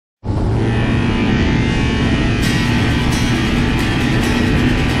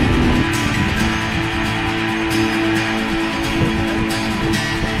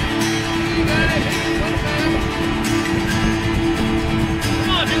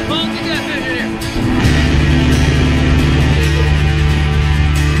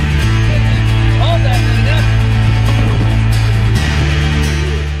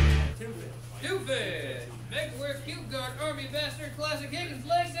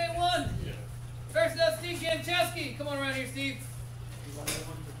Manchowski, come on around here, Steve.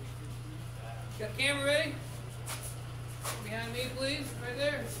 Got the camera ready? Behind me, please. Right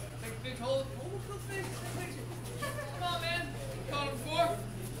there. Take a big hold. Come on, man. Caught him before.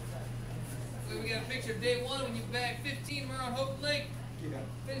 We got a picture of day one when you bagged 15. We're on Houghton Lake.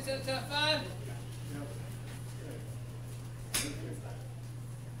 Finish at the top 5.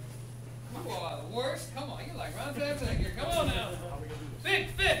 Oh, the worst. Come on, you like Ron Fabiszak here. Come on now. Big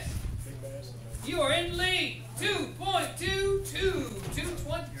fish. You are in lead. 2.22.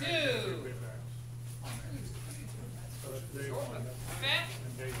 222. Fat.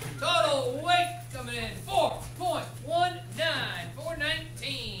 Total weight coming in 4.19.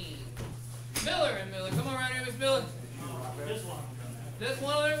 419. Miller and Miller. Come on around here, Miss Miller. This one. This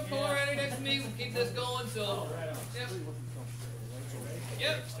one over there. Come on around here next to me. We'll keep this going. So,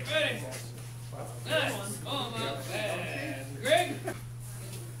 yep. Ready. Nice. Smallmouth. Greg. You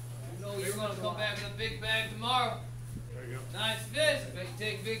know you're going to come back with a big bag tomorrow. There you go. Nice fish. Bet you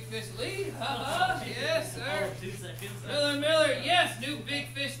take big fish lead. Yes, sir. 2 seconds. Miller. Yes. New big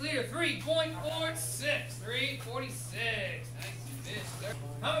fish leader. 3.46. 3.46. Nice fish, sir.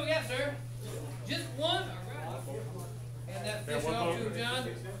 How many we got, sir? Just one? All right. Hand that fish off to him, John.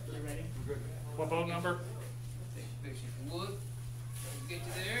 What boat number? Take a picture if you would. Get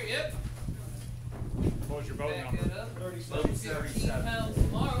you there. Yep. What was your boat Back number? it up. 15 pounds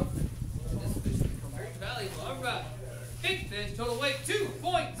tomorrow. This fish is very valuable. All right. Big fish, total weight 2.06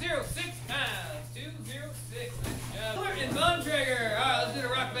 pounds. 206. Nice job. And Bontrager. All right, let's do the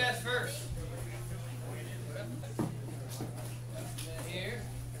rock bass first. Here.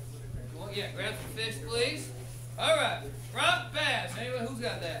 Yeah, grab some fish, please. All right. Rock bass. Anyone who's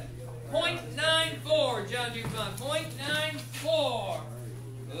got that? 0.94. John Dupont. 0.94.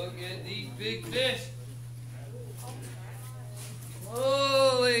 Look at these big fish.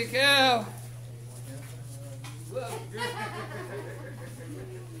 Holy cow. Almost,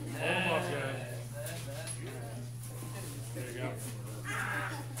 There you go.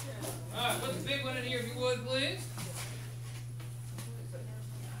 All right, put the big one in here if you would, please. I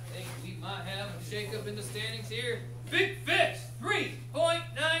think we might have a shake-up in the standings here. Big fish,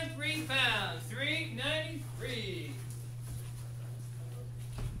 3.93 pounds, 393.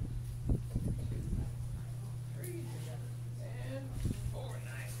 And 4,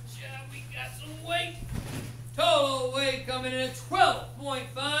 nice job. We got some weight. Total weight coming in at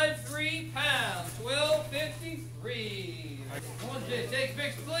 12.53 pounds, 12.53. One fish, take a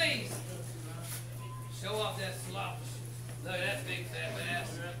picture, please. Show off that slouch. Look at that big fat bass.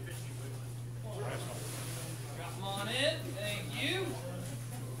 Drop them on in. Thank you.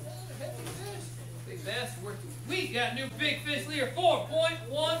 Heavy fish. Big bass worth it. We got new big fish leader,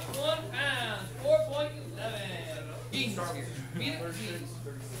 4.11 pounds, 4.11. Higgins here. Beat it, Higgins.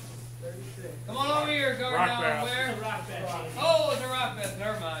 Come on over here, Gordon. Where? Oh, it's a rock bass.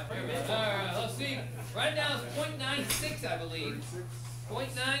 Never mind. All right, let's see. Right now it's 0.96, I believe.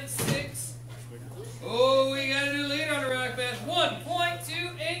 0.96. Oh, we got a new leader on the rock bass.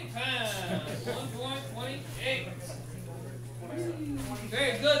 1.28 pounds. 1.28.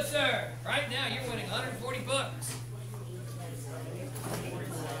 Very good, sir. Right now you're winning $140.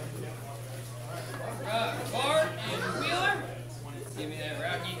 Bart and Wheeler. Give me that,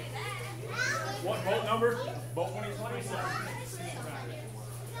 Rocky. What boat number? Boat 2020?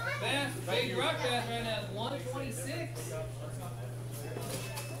 Bass, big rock bass right now is 126.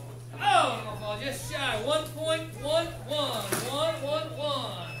 Oh, just shy. 1.11.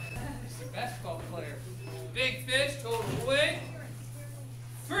 111. He's a basketball player. Big fish, total weight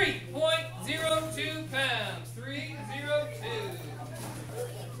 3.02 pounds. 302.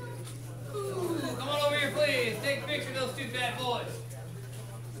 Ooh, come on over here, please. Take a picture of those two bad boys.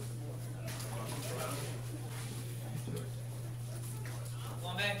 Come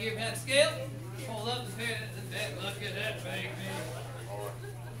on back here behind the scale. Hold up the bed. Look at that big fish.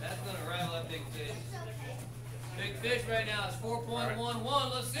 That's going to rattle that big fish. Big fish right now is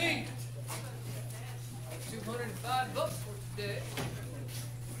 4.11. Let's see. $205 for today.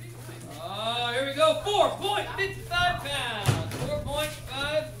 Oh, here we go. 4.55 pounds.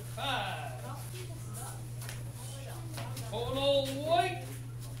 4.55. Total weight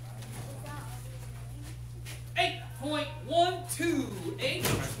 8.12.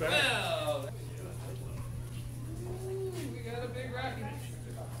 8.12. We got a big rocky.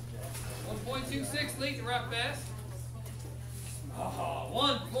 1.26 liter rock bass. Oh,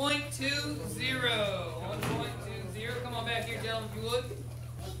 1.20. 1.20. Come on back here, gentlemen, if you would.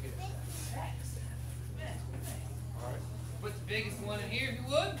 Put the biggest one in here, if you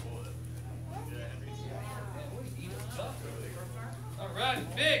would. All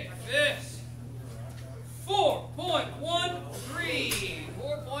right, big fish. 4.13.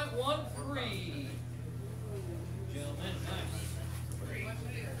 4.13. Gentlemen, nice.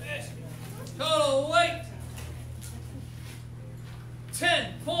 Fish. Total weight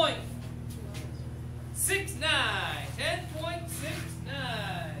 10.69.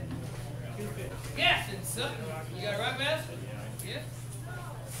 10.69. Yes, and Sutton. You got it right, Bass? Yeah.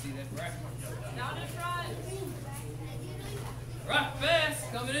 Let's see that right. Down in front. Rock Bass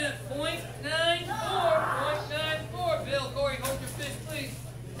coming in at .94. Bill, Corey, hold your fish, please.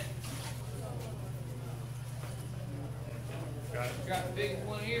 Got it. Drop the biggest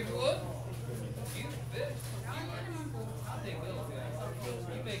one here if you would. You fish. I think Bill's got it.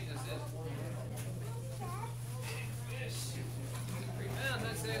 You make this it. Fish. 3 pounds,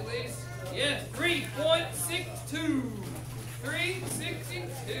 I'd say at least. Yes, 3.62.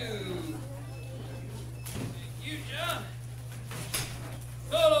 3.62. Thank you, John.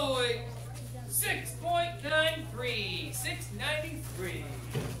 Total weight 6.93. 693.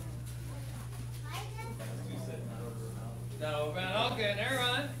 No, man, okay, never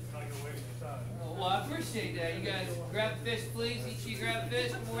mind. Oh, well, I appreciate that. You guys grab the fish, please. Each of you grab the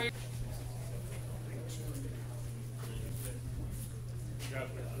fish. Come over here.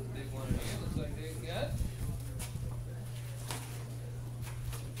 Big one here. Looks like they got.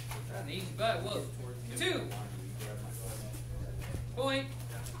 Not an easy bite, was it? 2. Point.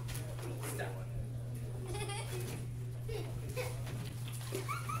 Stop.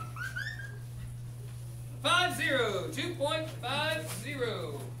 .50.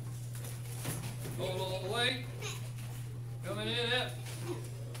 2.50. Total weight coming in at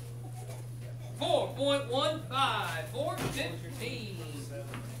 4.15. 4.15.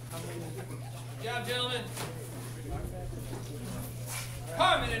 Good job, gentlemen.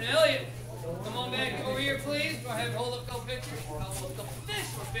 Carmen and Elliot, come on back over here, please. Go ahead and hold up a couple pictures. I'll hold up a couple fish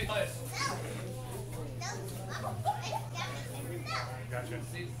for pictures. Gotcha.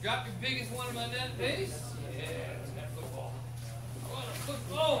 See, drop your biggest one in my net, please. Yeah, it's got football. I want a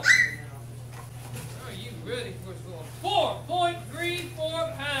football. Are you ready for score?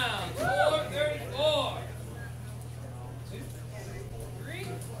 4.34 pounds. 4.34. 2, 3,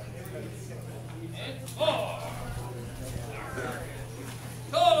 and 4.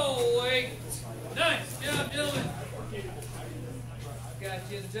 Total weight. Nice job, gentlemen. Got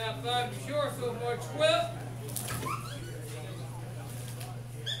you in the top 5 for sure so far. 12.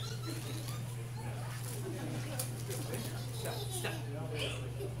 Stop.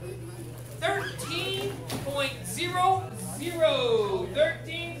 13.00.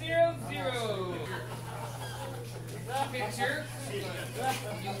 13.00. Picture.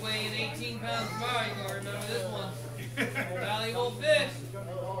 You weighing 18 pounds tomorrow, you're gonna remember this one. Valuable fish.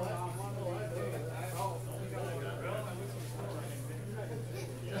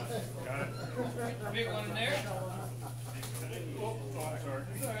 Got it. Big one in there. Oh, sorry.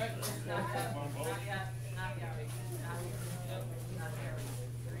 It's all right. Not yet.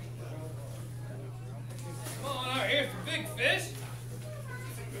 Come on, all right, here's the big fish.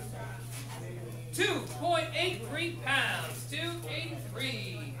 2.83 pounds.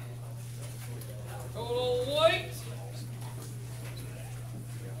 283. Total weight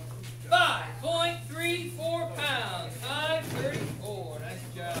 5.34 pounds. 534. Nice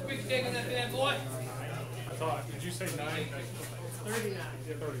job. Big take on that bad boy. I thought, did you say 9? 39.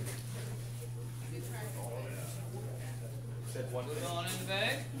 Yeah, 30. Said one. Put it on in the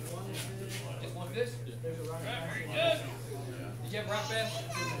bag. Just one fish? Right, very good. Did you have rock bass?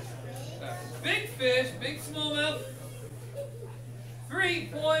 Big fish, big smallmouth.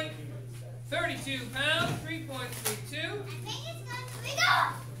 3.32 pounds. 3.32.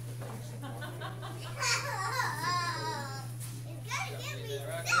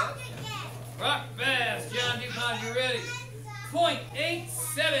 Rock bass, John DuPont, you ready?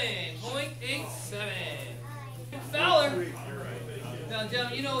 0.87. 0.87. Fowler. Now,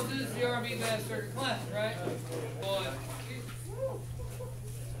 gentlemen, you know this is the R&B Bass Circuit Classic, right? Boy.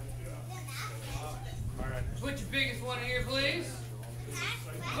 Alright. Put your biggest one in here, please.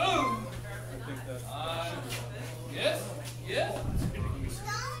 Boom. Yes. Yes.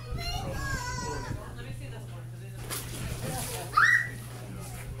 Let me see this one.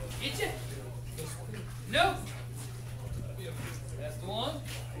 Get you? Nope. That's the one.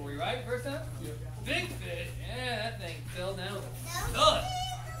 Were we right first time? Yeah. Big fish. Yeah, that thing fell down with a thud.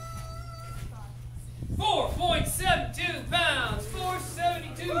 4.72 pounds.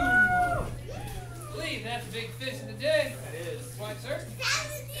 472. I believe that's the big fish of the day. That is. Quite certain.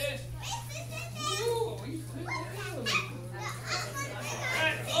 Fish. Ooh, he's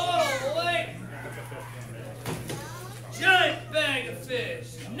right, all the way. Giant bag of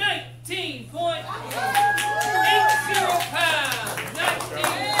fish. 19 point.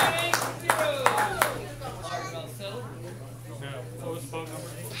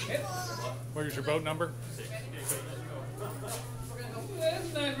 your boat number? That's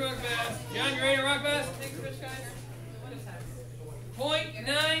a nice rock bass. John, you ready to rock bass? Thanks, Fish Guys. What is that?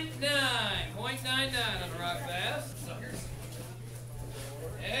 0.99. 0.99 on the rock bass. Suckers.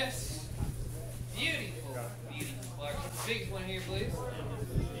 Yes. Beautiful. Beautiful. Clark. Big one here, please.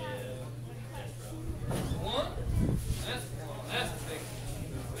 One. That's one. That's a big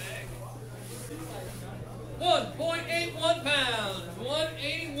bag. 1.81 pounds.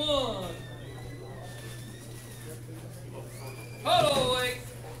 181. Total weight.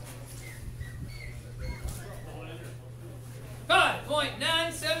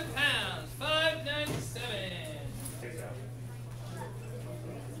 5.97 pounds. 597.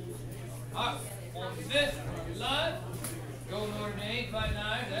 Alright, on the fifth, you're live. Golden order to 8 by 9.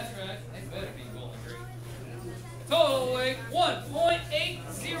 That's right. They better be Bowling Green. Total weight 1.80.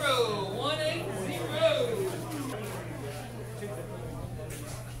 180.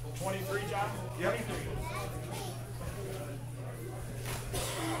 23, John? Yep. 23.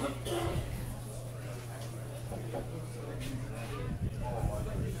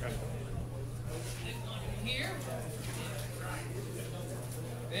 Here.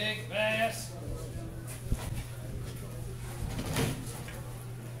 Big bass.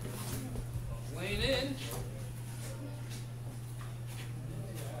 Weighing in.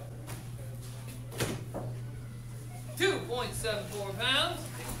 .74 pounds.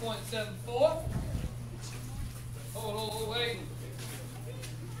 6.74. Total weight.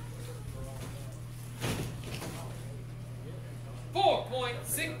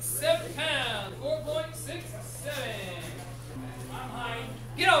 4.67 pounds. 4.67. I'm hiding.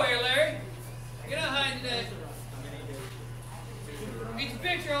 Get over here, Larry. Get out hiding today. Get your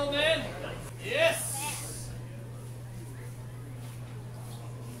picture, old man. Yes.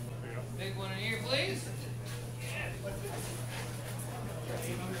 Big one in here, please.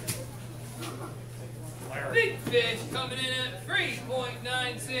 Big fish coming in at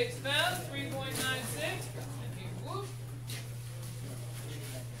 3.96 pounds. 3.96. Whoop.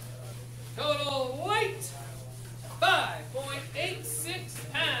 Total weight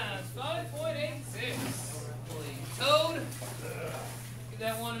 5.86 pounds. 5.86. Toad. Get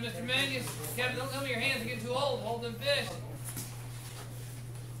that one to Mr. Mangus. Kevin, don't tell me your hands are getting too old. Hold them fish.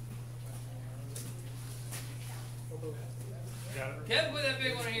 Kevin, put that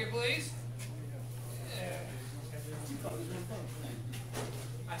big one in here, please. Yeah.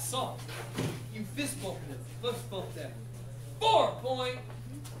 I saw it. You fist bumped it. Fist bumped that. 2.15.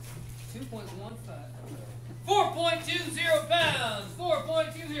 4.20 pounds. 4.20. I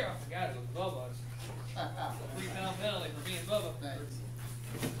forgot it was Bubba's. 3-pound penalty for being Bubba.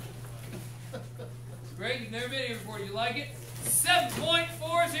 Greg, you've never been here before. Do you like it? 7.40 pounds.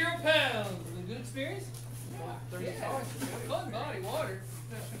 Was it a good experience? Yeah. Fun body water.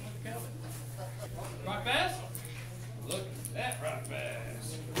 Rock bass? Look at that rock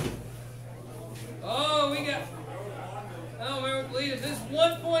bass. Oh, we got. I don't remember what believe it. This is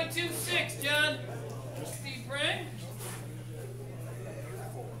 1.26, John. Steve Frank.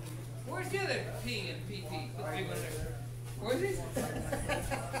 Where's the other P and PT? Put the big one in there. Where's he?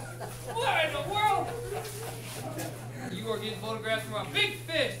 What in the world? You are getting photographs from a big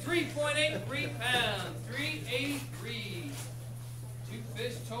fish. 3.83 pounds. 383. 2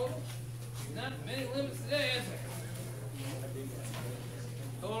 fish total. Not many limits today, is there?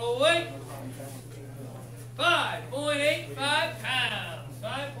 Total weight 5.85 pounds.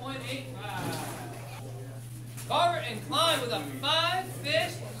 5.85. Carver and Klein with a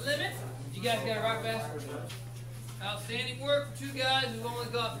 5-fish limit. You guys got a rock bass? Outstanding work for 2 guys who've only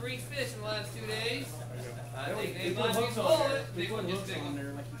got 3 fish in the last 2 days. I think they might be full of it. Big one, just big one.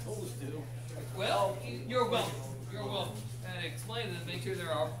 Like you told us to. Well, you're welcome. You're welcome. And explain to them, make sure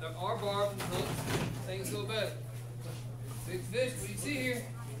there are barbs and hooks. Things go better. Big fish, what do you see here?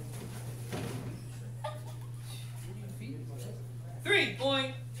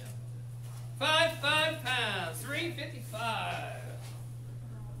 3.55 pounds. 355.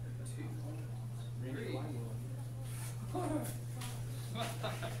 2, 3, 4,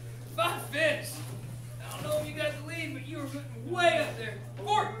 5 fish. I don't know if you got the lead, but you were way up there.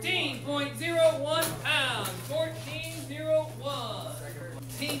 14.01 pounds.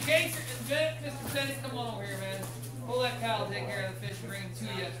 14.01. Team Kaser and Bennett. Mr. Bennett, come on over here, man. Pull that cow, take care of the fish, and bring them to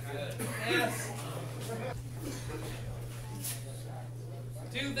you. Good. Yes.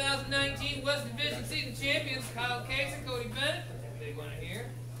 2019 West Division Season Champions, Kyle Kaser, Cody Bennett. That big one in here.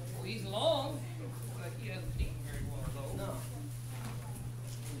 Well, he's long. Looks like he hasn't eaten very well, though. No.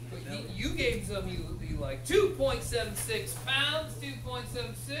 But you gave him something you like. 2.76 pounds.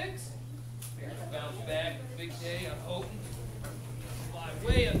 2.76. Bounce back. Big day on Houghton. Fly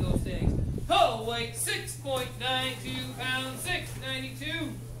way up those things. Total weight 6.92 pounds,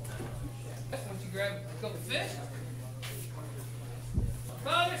 692. That's what you grab a couple fish.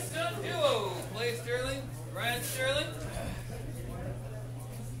 Father-son duo. Play Sterling, Ryan Sterling.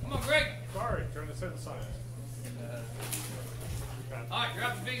 Come on, Greg. Sorry, trying to set the sign. Alright,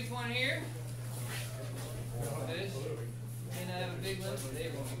 drop the biggest one here. Fish. And I have a big one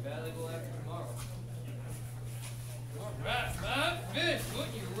today. Will be valuable after tomorrow. Alright, five fish.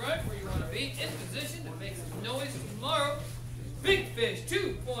 Putting you right where you want to be. In position to make some noise tomorrow. Big fish,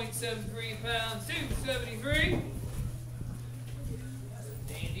 2.73 pounds, 273.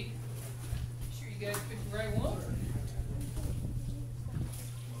 Dandy. Sure you guys picked the right one.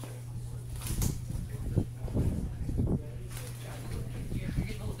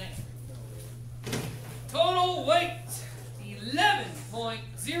 Total weight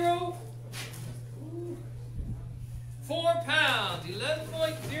 11.04 pounds.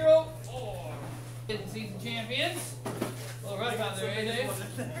 11.04. Season champions. A little rough out there, eh, Dave?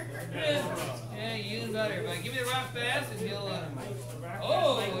 Yeah, you and about everybody. Give me the rock bass and he'll.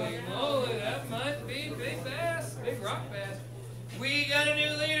 Holy moly, that might be big bass. Big rock bass. We got a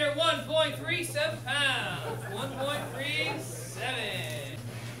new leader, 1.37 pounds. 1.37.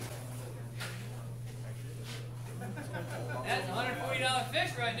 That's a $140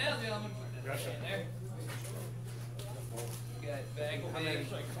 fish right now, gentlemen. Put that fish in there. Got bag of big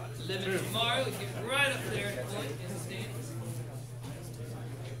limit tomorrow. Get it right up there at the point in the stands.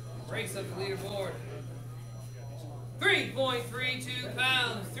 Race up the leaderboard. 3.32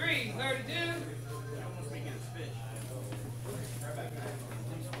 pounds, 332.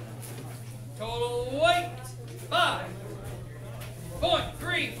 Total weight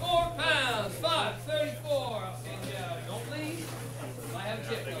 5.34 pounds, 534. Outstanding job. Don't leave. Might have a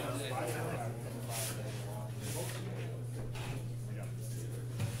tip on today.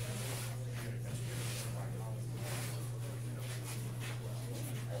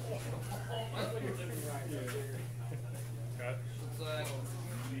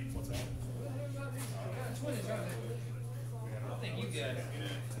 What's that? I think you got it.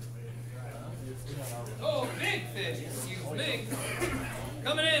 Oh, big fish, excuse me.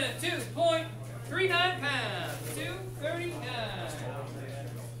 Coming in at 2.39 pounds, 239.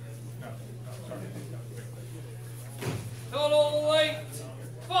 Total weight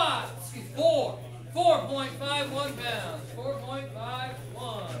 4.51 pounds,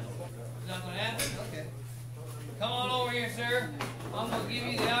 4.51. Not gonna happen? Okay. Come on over here, sir. I'm gonna give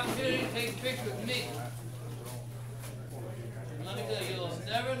you the opportunity to take a picture with me. Let me tell you, you'll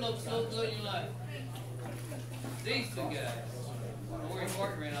never look so good in your life. These two guys. I don't know where your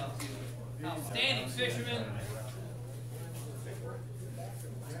partner ran off to. Outstanding fishermen.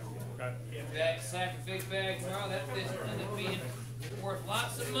 Get back, sack a big bag tomorrow. That fish will end up being worth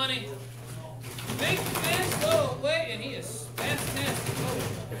lots of money. Big fish, oh wait, and he is fantastic.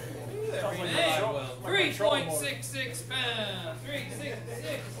 Oh, 3.66 pounds.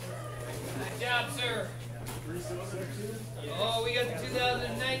 366. Good job, sir. Oh, we got the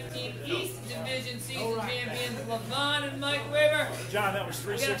 2019 East Division season champions, Levon and Mike Weber. John, that was 360.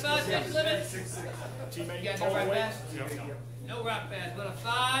 We got a 5 fish limit. Teammate, You got no rock bass? No rock bass, but a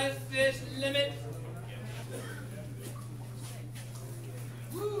 5 fish limit.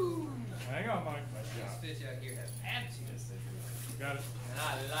 Woo! Hang on, Mike. These fish out here have attitude. Got it.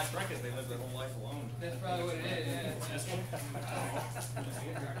 And I reckon they live their whole life alone. That's probably what it is, yeah. This one?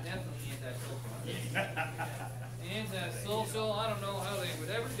 Definitely antisocial. Antisocial, I don't know how they would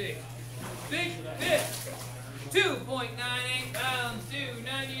ever dig. Big fish, 2.98 pounds,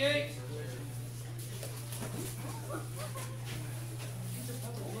 298.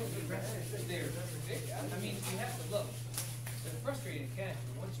 They're big. I mean, you have to look. They're frustrating to catch,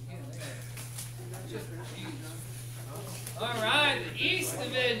 but once you get them there, just refuse. All right, the East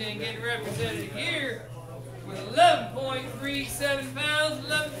Division getting represented here with 11.37 pounds,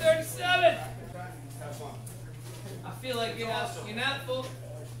 1137. I feel like you're not full.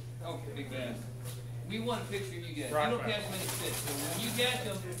 Oh, big bass. We want a picture of you guys. You don't catch many fish, so when you catch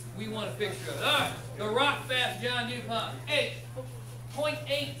them, we want a picture of it. All right, the rock bass, John DuPont,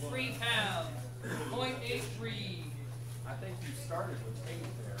 0.83 pounds, 0.83. I think you started with 8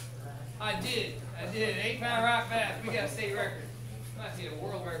 there. I did. 8-pound rock bass. We got a state record. Might be a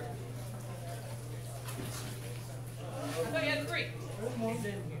world record. I thought you had 3.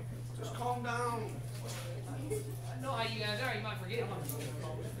 Just calm down. I know how you guys are. You might forget one.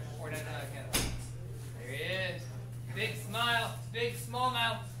 Or not count. There he is. Big smile. Big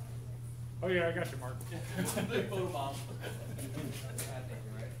smallmouth. Oh yeah, I got you, Mark. Big photo bomb. I think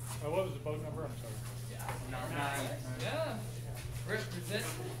you're right. What was the boat number? I'm sorry. Yeah. Yeah. Represent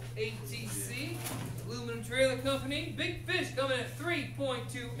ATC, Aluminum Trailer Company. Big fish coming at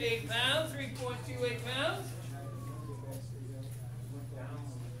 3.28 pounds. 3.28 pounds.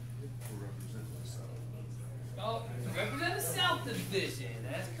 Oh, represent the South Division.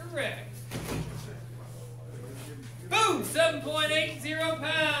 That's correct. Boom! 7.80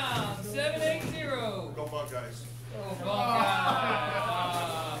 pounds. 780. Go Buckeyes. Oh,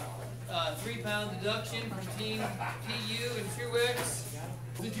 Buckeye. 3 pound deduction from Team PU and Truex.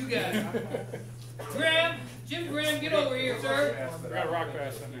 What you got? Graham, Jim Graham, get over here, sir. We got a rock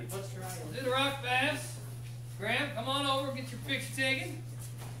bass in there. Is it a rock bass? Graham, come on over, get your picture taken.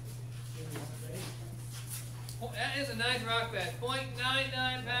 Oh, that is a nice rock bass.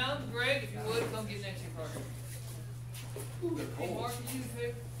 0.99 pounds. Greg, if you would, come get next to your partner. Hey, Mark, can you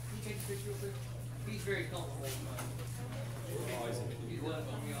take a picture real quick? He's very comfortable. He's done it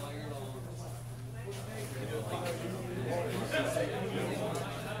for me all year long.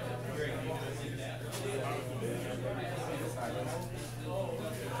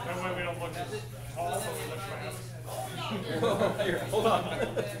 That way we don't look as tall or look fast. Here, hold on.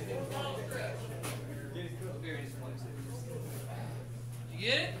 You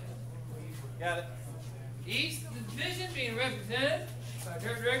get it? Got it. East Division being represented by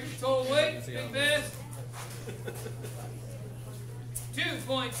Dirt Director, total weight, big bass.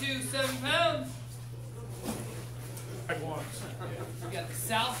 2.27 pounds. At once. We got the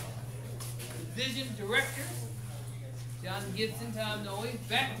South Division Director, John Gibson, Tom Noe,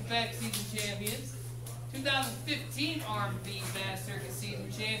 back-to-back season champions. 2015 R&B Bass Circuit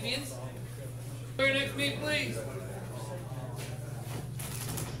season champions. Here next to me, please.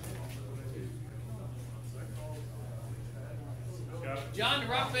 John, the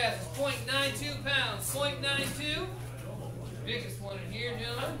rock bass is 0.92 pounds. 0.92. Biggest one in here,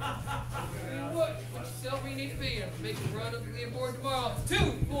 gentlemen. What yourself where you need to be. Make a run up to the leaderboard tomorrow.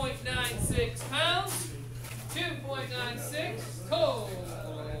 2.96 pounds. 2.96. Cold.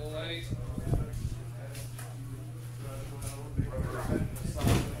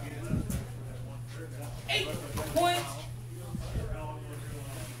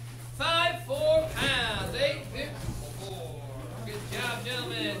 8.54 pounds. 8.54. Good job,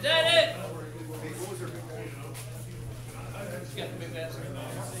 gentlemen. Is that it? You got the big bass.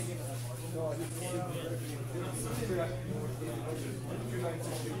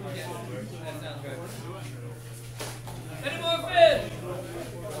 Yeah, that sounds good. Any more fish?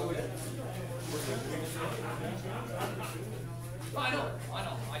 Oh, I know.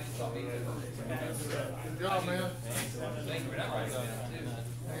 I just thought maybe. Good job, man. Thank you for that right now, too.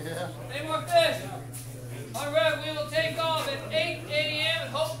 Yeah. Any more fish? All right, we will take off at 8 a.m. at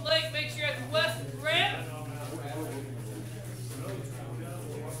Houghton Lake. Make sure you're at the west ramp.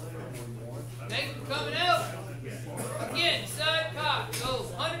 Thank you for coming out. Again, side cock goes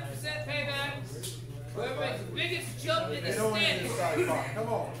 100% payback. Whoever makes the biggest jump in the standings. Come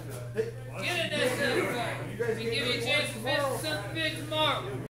on. Get in that side cock. We give you a chance to fish something big tomorrow.